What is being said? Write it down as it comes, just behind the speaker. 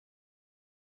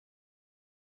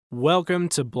Welcome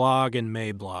to Blog and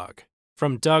Mablog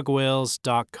from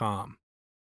DougWills.com.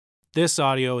 This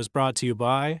audio is brought to you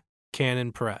by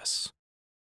Canon Press.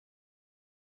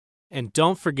 And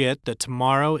don't forget that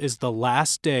tomorrow is the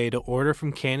last day to order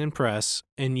from Canon Press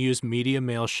and use media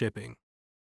mail shipping.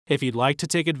 If you'd like to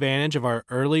take advantage of our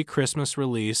early Christmas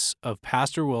release of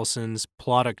Pastor Wilson's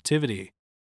Plot-Activity,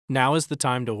 now is the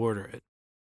time to order it.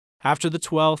 After the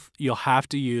 12th, you'll have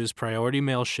to use priority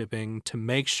mail shipping to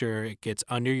make sure it gets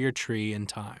under your tree in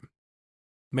time.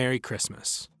 Merry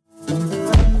Christmas.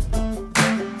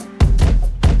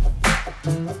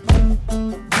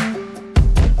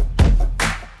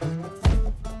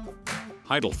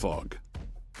 Heidelfog,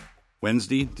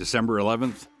 Wednesday, December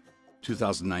 11th,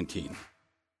 2019.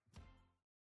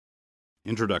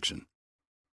 Introduction.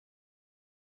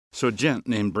 So a gent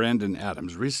named Brandon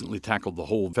Adams recently tackled the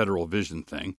whole federal vision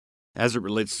thing as it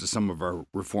relates to some of our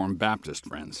Reformed Baptist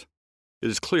friends. It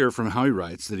is clear from how he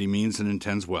writes that he means and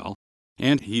intends well,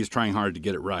 and he is trying hard to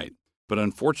get it right. But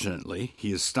unfortunately,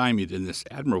 he is stymied in this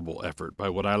admirable effort by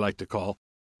what I like to call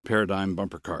paradigm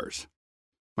bumper cars.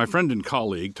 My friend and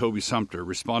colleague, Toby Sumter,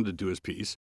 responded to his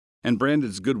piece, and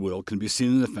Brandon's goodwill can be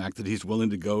seen in the fact that he's willing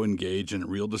to go engage in a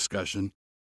real discussion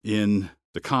in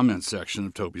the comments section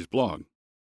of Toby's blog.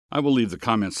 I will leave the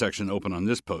comments section open on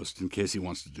this post in case he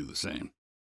wants to do the same.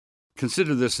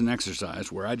 Consider this an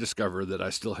exercise where I discover that I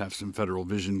still have some federal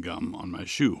vision gum on my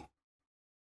shoe.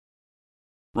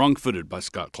 Wrong-Footed by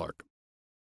Scott Clark.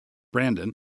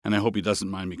 Brandon, and I hope he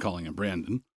doesn't mind me calling him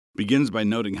Brandon, begins by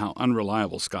noting how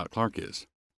unreliable Scott Clark is.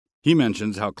 He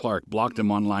mentions how Clark blocked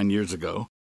him online years ago,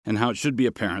 and how it should be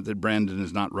apparent that Brandon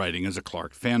is not writing as a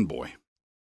Clark fanboy.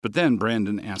 But then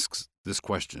Brandon asks this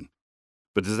question.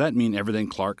 But does that mean everything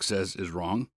Clark says is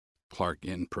wrong? Clark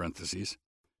in parentheses.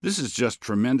 This is just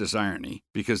tremendous irony,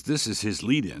 because this is his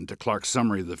lead-in to Clark's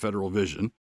summary of the federal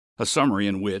vision, a summary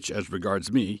in which, as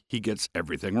regards me, he gets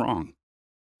everything wrong.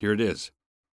 Here it is.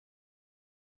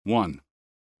 1.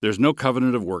 There's no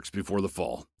covenant of works before the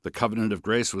fall. The covenant of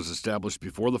grace was established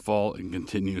before the fall and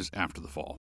continues after the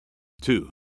fall. 2.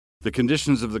 The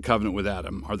conditions of the covenant with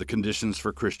Adam are the conditions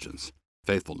for Christians,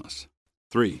 faithfulness.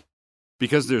 3.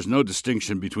 Because there's no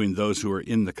distinction between those who are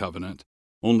in the covenant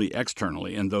only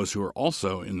externally and those who are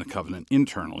also in the covenant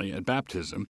internally at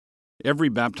baptism, every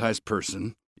baptized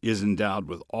person is endowed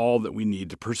with all that we need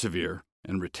to persevere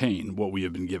and retain what we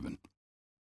have been given.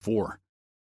 4.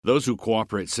 Those who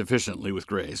cooperate sufficiently with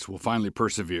grace will finally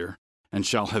persevere and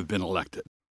shall have been elected.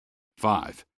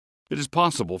 5. It is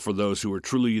possible for those who are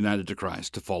truly united to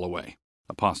Christ to fall away,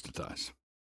 apostatize.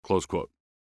 Close quote.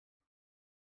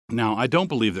 Now, I don't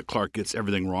believe that Clark gets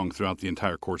everything wrong throughout the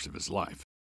entire course of his life.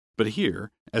 But here,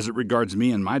 as it regards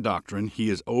me and my doctrine, he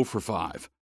is 0 for 5.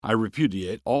 I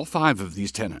repudiate all 5 of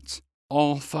these tenets.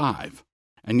 All 5.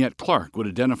 And yet Clark would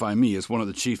identify me as one of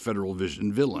the chief federal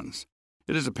vision villains.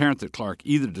 It is apparent that Clark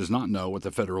either does not know what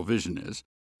the federal vision is,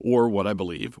 or what I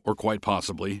believe, or quite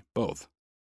possibly both.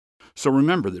 So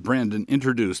remember that Brandon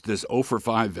introduced this 0 for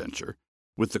 5 venture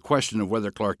with the question of whether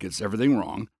Clark gets everything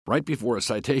wrong right before a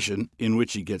citation in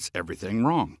which he gets everything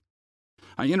wrong.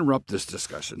 I interrupt this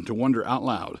discussion to wonder out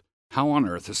loud how on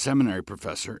earth a seminary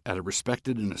professor at a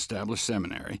respected and established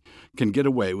seminary can get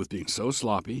away with being so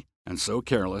sloppy and so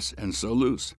careless and so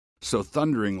loose, so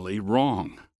thunderingly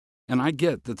wrong. And I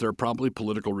get that there are probably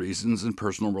political reasons and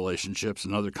personal relationships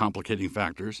and other complicating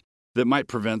factors that might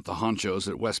prevent the honchos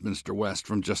at Westminster West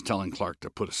from just telling Clark to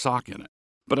put a sock in it.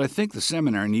 But I think the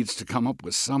seminary needs to come up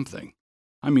with something.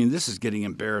 I mean, this is getting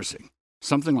embarrassing.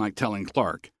 Something like telling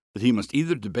Clark that he must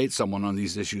either debate someone on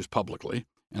these issues publicly,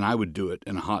 and I would do it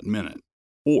in a hot minute,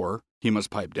 or he must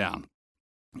pipe down.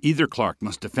 Either Clark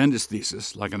must defend his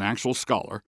thesis like an actual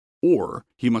scholar, or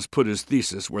he must put his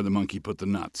thesis where the monkey put the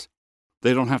nuts.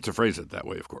 They don't have to phrase it that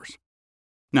way, of course.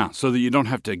 Now, so that you don't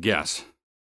have to guess.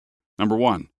 Number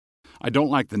 1, I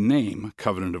don't like the name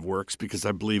Covenant of Works because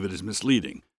I believe it is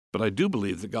misleading, but I do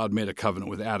believe that God made a covenant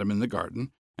with Adam in the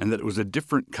garden, and that it was a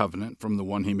different covenant from the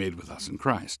one he made with us in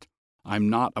Christ. I'm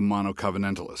not a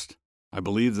monocovenantalist. I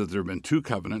believe that there have been 2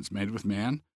 covenants made with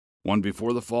man, one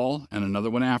before the fall and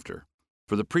another one after.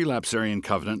 For the prelapsarian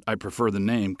covenant, I prefer the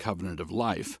name Covenant of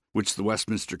Life, which the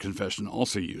Westminster Confession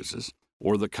also uses,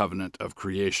 or the Covenant of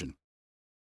Creation.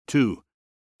 2.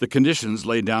 The conditions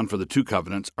laid down for the 2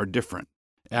 covenants are different.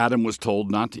 Adam was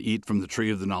told not to eat from the tree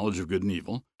of the knowledge of good and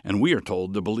evil, and we are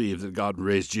told to believe that God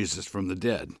raised Jesus from the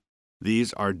dead.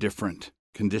 These are different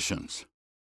conditions.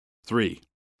 3.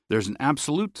 There's an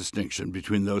absolute distinction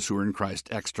between those who are in Christ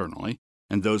externally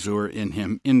and those who are in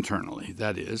him internally,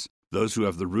 that is, those who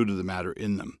have the root of the matter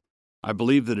in them. I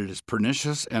believe that it is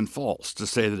pernicious and false to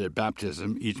say that at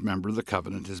baptism each member of the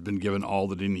covenant has been given all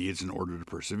that he needs in order to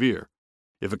persevere.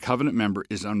 If a covenant member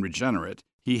is unregenerate,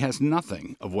 he has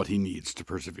nothing of what he needs to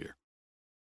persevere.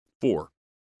 4.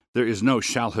 There is no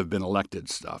shall have been elected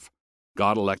stuff.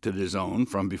 God elected his own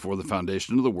from before the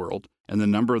foundation of the world, and the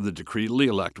number of the decreedly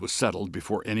elect was settled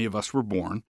before any of us were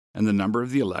born, and the number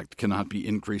of the elect cannot be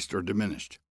increased or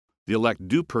diminished. The elect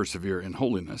do persevere in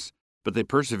holiness, but they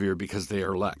persevere because they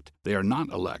are elect. They are not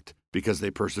elect because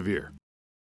they persevere.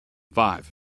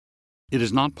 5. It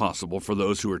is not possible for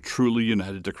those who are truly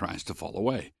united to Christ to fall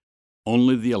away.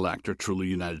 Only the elect are truly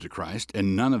united to Christ,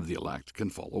 and none of the elect can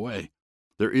fall away.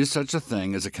 There is such a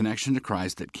thing as a connection to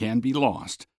Christ that can be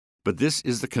lost, but this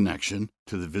is the connection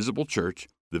to the visible church,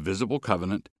 the visible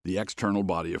covenant, the external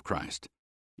body of Christ.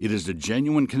 It is a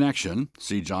genuine connection,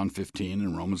 see John 15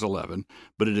 and Romans 11,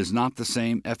 but it is not the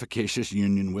same efficacious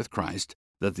union with Christ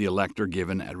that the elect are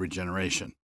given at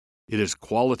regeneration. It is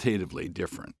qualitatively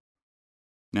different.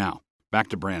 Now, back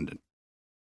to Brandon.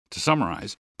 To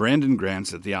summarize, Brandon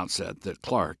grants at the outset that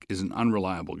Clark is an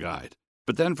unreliable guide,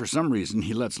 but then for some reason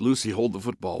he lets Lucy hold the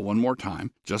football one more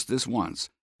time, just this once,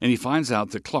 and he finds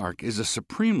out that Clark is a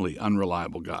supremely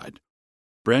unreliable guide.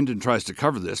 Brandon tries to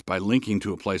cover this by linking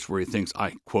to a place where he thinks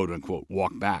I, quote-unquote,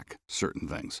 walk back certain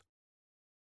things.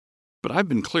 But I've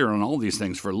been clear on all these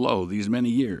things for, these many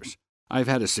years. I've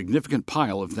had a significant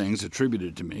pile of things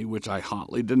attributed to me which I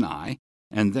hotly deny,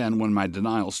 and then when my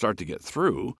denials start to get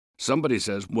through, somebody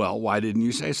says, well, why didn't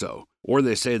you say so? Or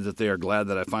they say that they are glad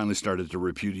that I finally started to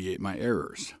repudiate my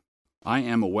errors. I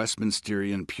am a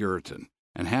Westminsterian Puritan,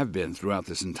 and have been throughout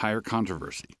this entire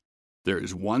controversy. There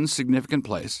is one significant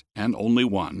place, and only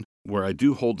one, where I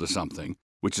do hold to something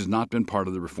which has not been part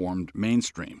of the Reformed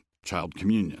mainstream, child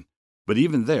communion. But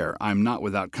even there, I am not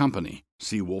without company,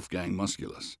 see Wolfgang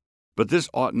Musculus. But this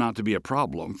ought not to be a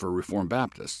problem for Reformed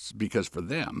Baptists, because for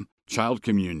them, child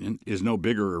communion is no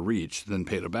bigger a reach than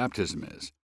paedobaptism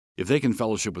is. If they can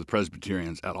fellowship with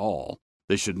Presbyterians at all,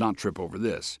 they should not trip over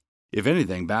this. If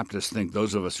anything, Baptists think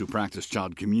those of us who practice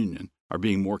child communion are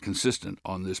being more consistent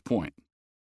on this point.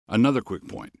 Another quick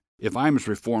point. If I am as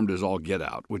Reformed as all get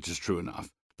out, which is true enough,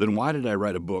 then why did I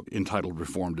write a book entitled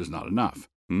Reformed is Not Enough?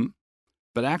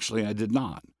 But actually I did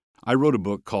not. I wrote a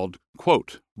book called,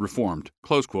 quote, Reformed,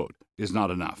 close quote, is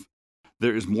not enough.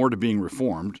 There is more to being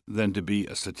Reformed than to be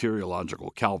a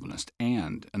soteriological Calvinist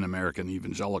and an American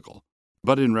evangelical.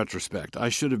 But in retrospect, I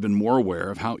should have been more aware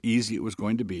of how easy it was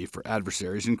going to be for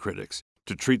adversaries and critics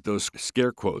to treat those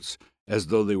scare quotes as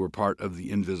though they were part of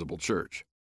the invisible church.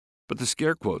 But the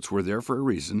scare quotes were there for a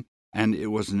reason, and it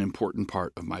was an important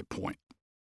part of my point.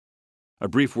 A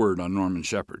brief word on Norman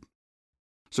Shepherd.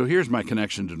 So here's my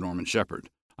connection to Norman Shepherd.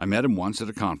 I met him once at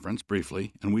a conference,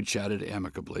 briefly, and we chatted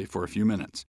amicably for a few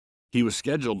minutes. He was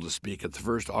scheduled to speak at the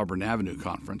first Auburn Avenue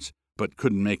conference, but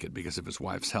couldn't make it because of his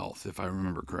wife's health, if I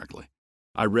remember correctly.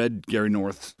 I read Gary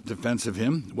North's defense of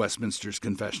him, Westminster's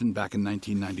Confession, back in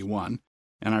 1991,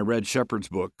 and I read Shepherd's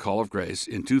book, Call of Grace,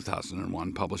 in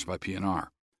 2001, published by P&R.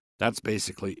 That's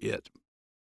basically it.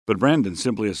 But Brandon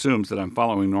simply assumes that I'm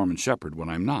following Norman Shepherd when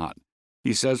I'm not.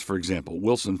 He says, for example,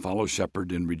 Wilson follows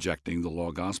Shepherd in rejecting the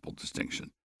law-gospel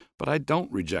distinction. But I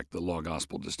don't reject the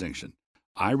law-gospel distinction.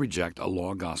 I reject a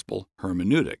law-gospel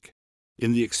hermeneutic.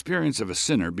 In the experience of a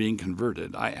sinner being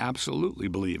converted, I absolutely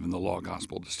believe in the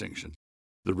law-gospel distinction.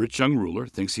 The rich young ruler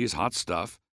thinks he is hot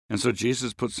stuff, and so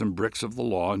Jesus puts some bricks of the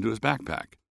law into his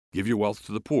backpack. Give your wealth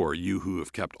to the poor, you who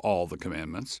have kept all the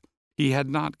commandments. He had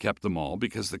not kept them all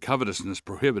because the covetousness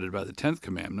prohibited by the 10th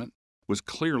commandment was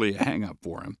clearly a hang-up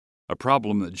for him, a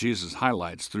problem that Jesus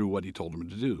highlights through what he told him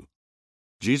to do.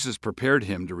 Jesus prepared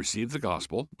him to receive the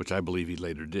gospel, which I believe he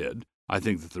later did. I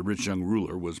think that the rich young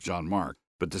ruler was John Mark,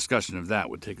 but discussion of that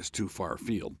would take us too far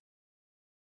afield.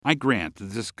 I grant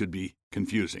that this could be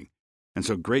confusing, and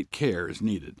so great care is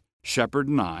needed. Shepherd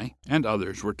and I, and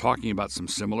others, were talking about some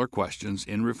similar questions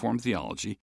in Reformed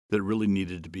theology that really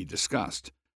needed to be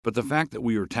discussed. But the fact that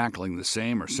we were tackling the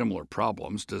same or similar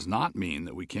problems does not mean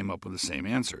that we came up with the same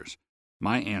answers.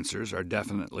 My answers are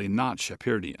definitely not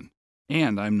Shepherdian,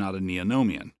 and I'm not a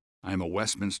Neonomian. I am a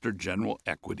Westminster General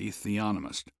Equity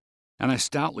Theonomist, and I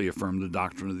stoutly affirm the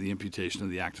doctrine of the imputation of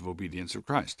the active obedience of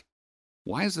Christ.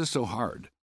 Why is this so hard?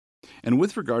 And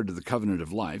with regard to the covenant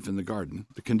of life in the garden,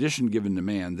 the condition given to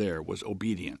man there was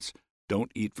obedience.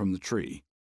 Don't eat from the tree.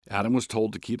 Adam was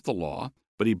told to keep the law,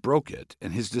 but he broke it,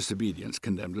 and his disobedience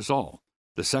condemned us all.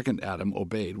 The second Adam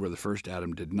obeyed where the first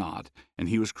Adam did not, and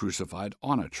he was crucified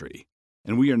on a tree.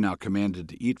 And we are now commanded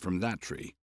to eat from that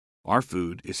tree. Our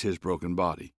food is his broken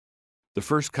body. The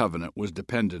first covenant was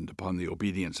dependent upon the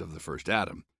obedience of the first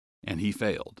Adam, and he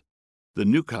failed. The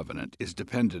new covenant is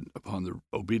dependent upon the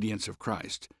obedience of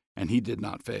Christ, and he did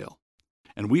not fail.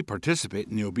 And we participate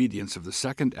in the obedience of the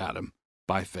second Adam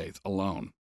by faith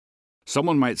alone.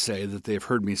 Someone might say that they have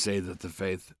heard me say that the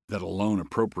faith that alone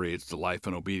appropriates the life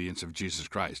and obedience of Jesus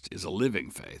Christ is a living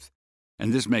faith,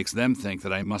 and this makes them think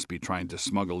that I must be trying to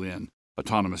smuggle in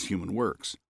autonomous human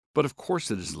works. But of course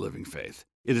it is a living faith.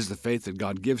 It is the faith that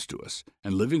God gives to us,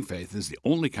 and living faith is the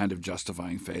only kind of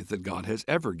justifying faith that God has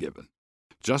ever given.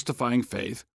 Justifying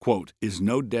faith, quote, is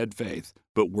no dead faith,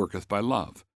 but worketh by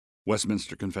love.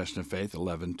 Westminster Confession of Faith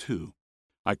 11:2.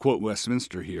 I quote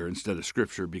Westminster here instead of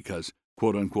Scripture because,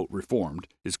 quote-unquote, Reformed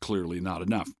is clearly not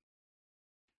enough.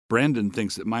 Brandon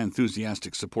thinks that my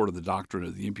enthusiastic support of the doctrine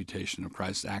of the imputation of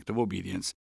Christ's act of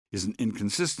obedience is an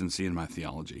inconsistency in my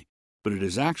theology, but it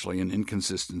is actually an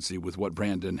inconsistency with what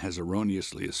Brandon has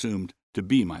erroneously assumed to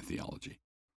be my theology.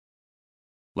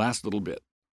 Last little bit.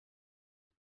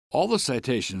 All the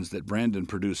citations that Brandon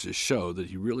produces show that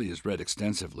he really has read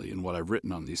extensively in what I've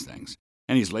written on these things,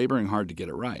 and he's laboring hard to get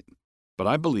it right. But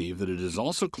I believe that it is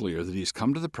also clear that he's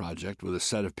come to the project with a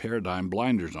set of paradigm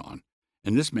blinders on,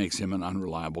 and this makes him an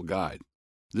unreliable guide.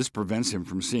 This prevents him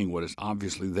from seeing what is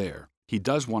obviously there. He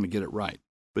does want to get it right,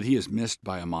 but he is missed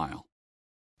by a mile.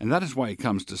 And that is why he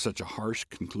comes to such a harsh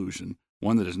conclusion,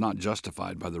 one that is not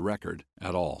justified by the record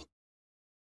at all.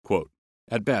 Quote,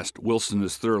 at best, Wilson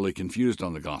is thoroughly confused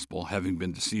on the gospel, having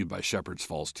been deceived by shepherds'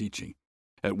 false teaching.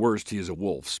 At worst, he is a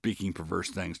wolf, speaking perverse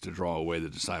things to draw away the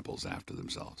disciples after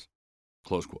themselves.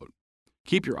 Close quote.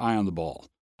 Keep your eye on the ball.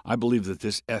 I believe that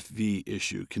this FV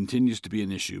issue continues to be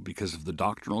an issue because of the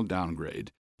doctrinal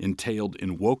downgrade entailed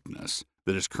in wokeness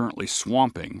that is currently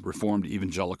swamping Reformed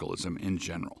evangelicalism in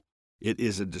general. It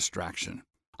is a distraction.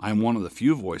 I am one of the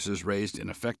few voices raised in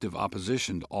effective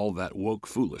opposition to all that woke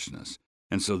foolishness,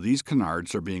 and so these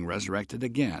canards are being resurrected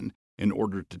again in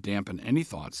order to dampen any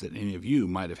thoughts that any of you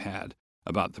might have had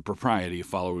about the propriety of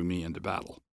following me into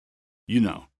battle. You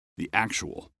know, the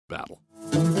actual battle.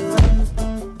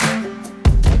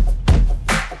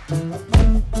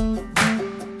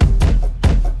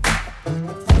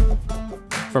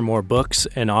 For more books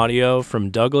and audio from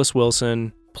Douglas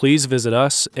Wilson, please visit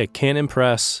us at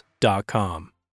canonpress.com.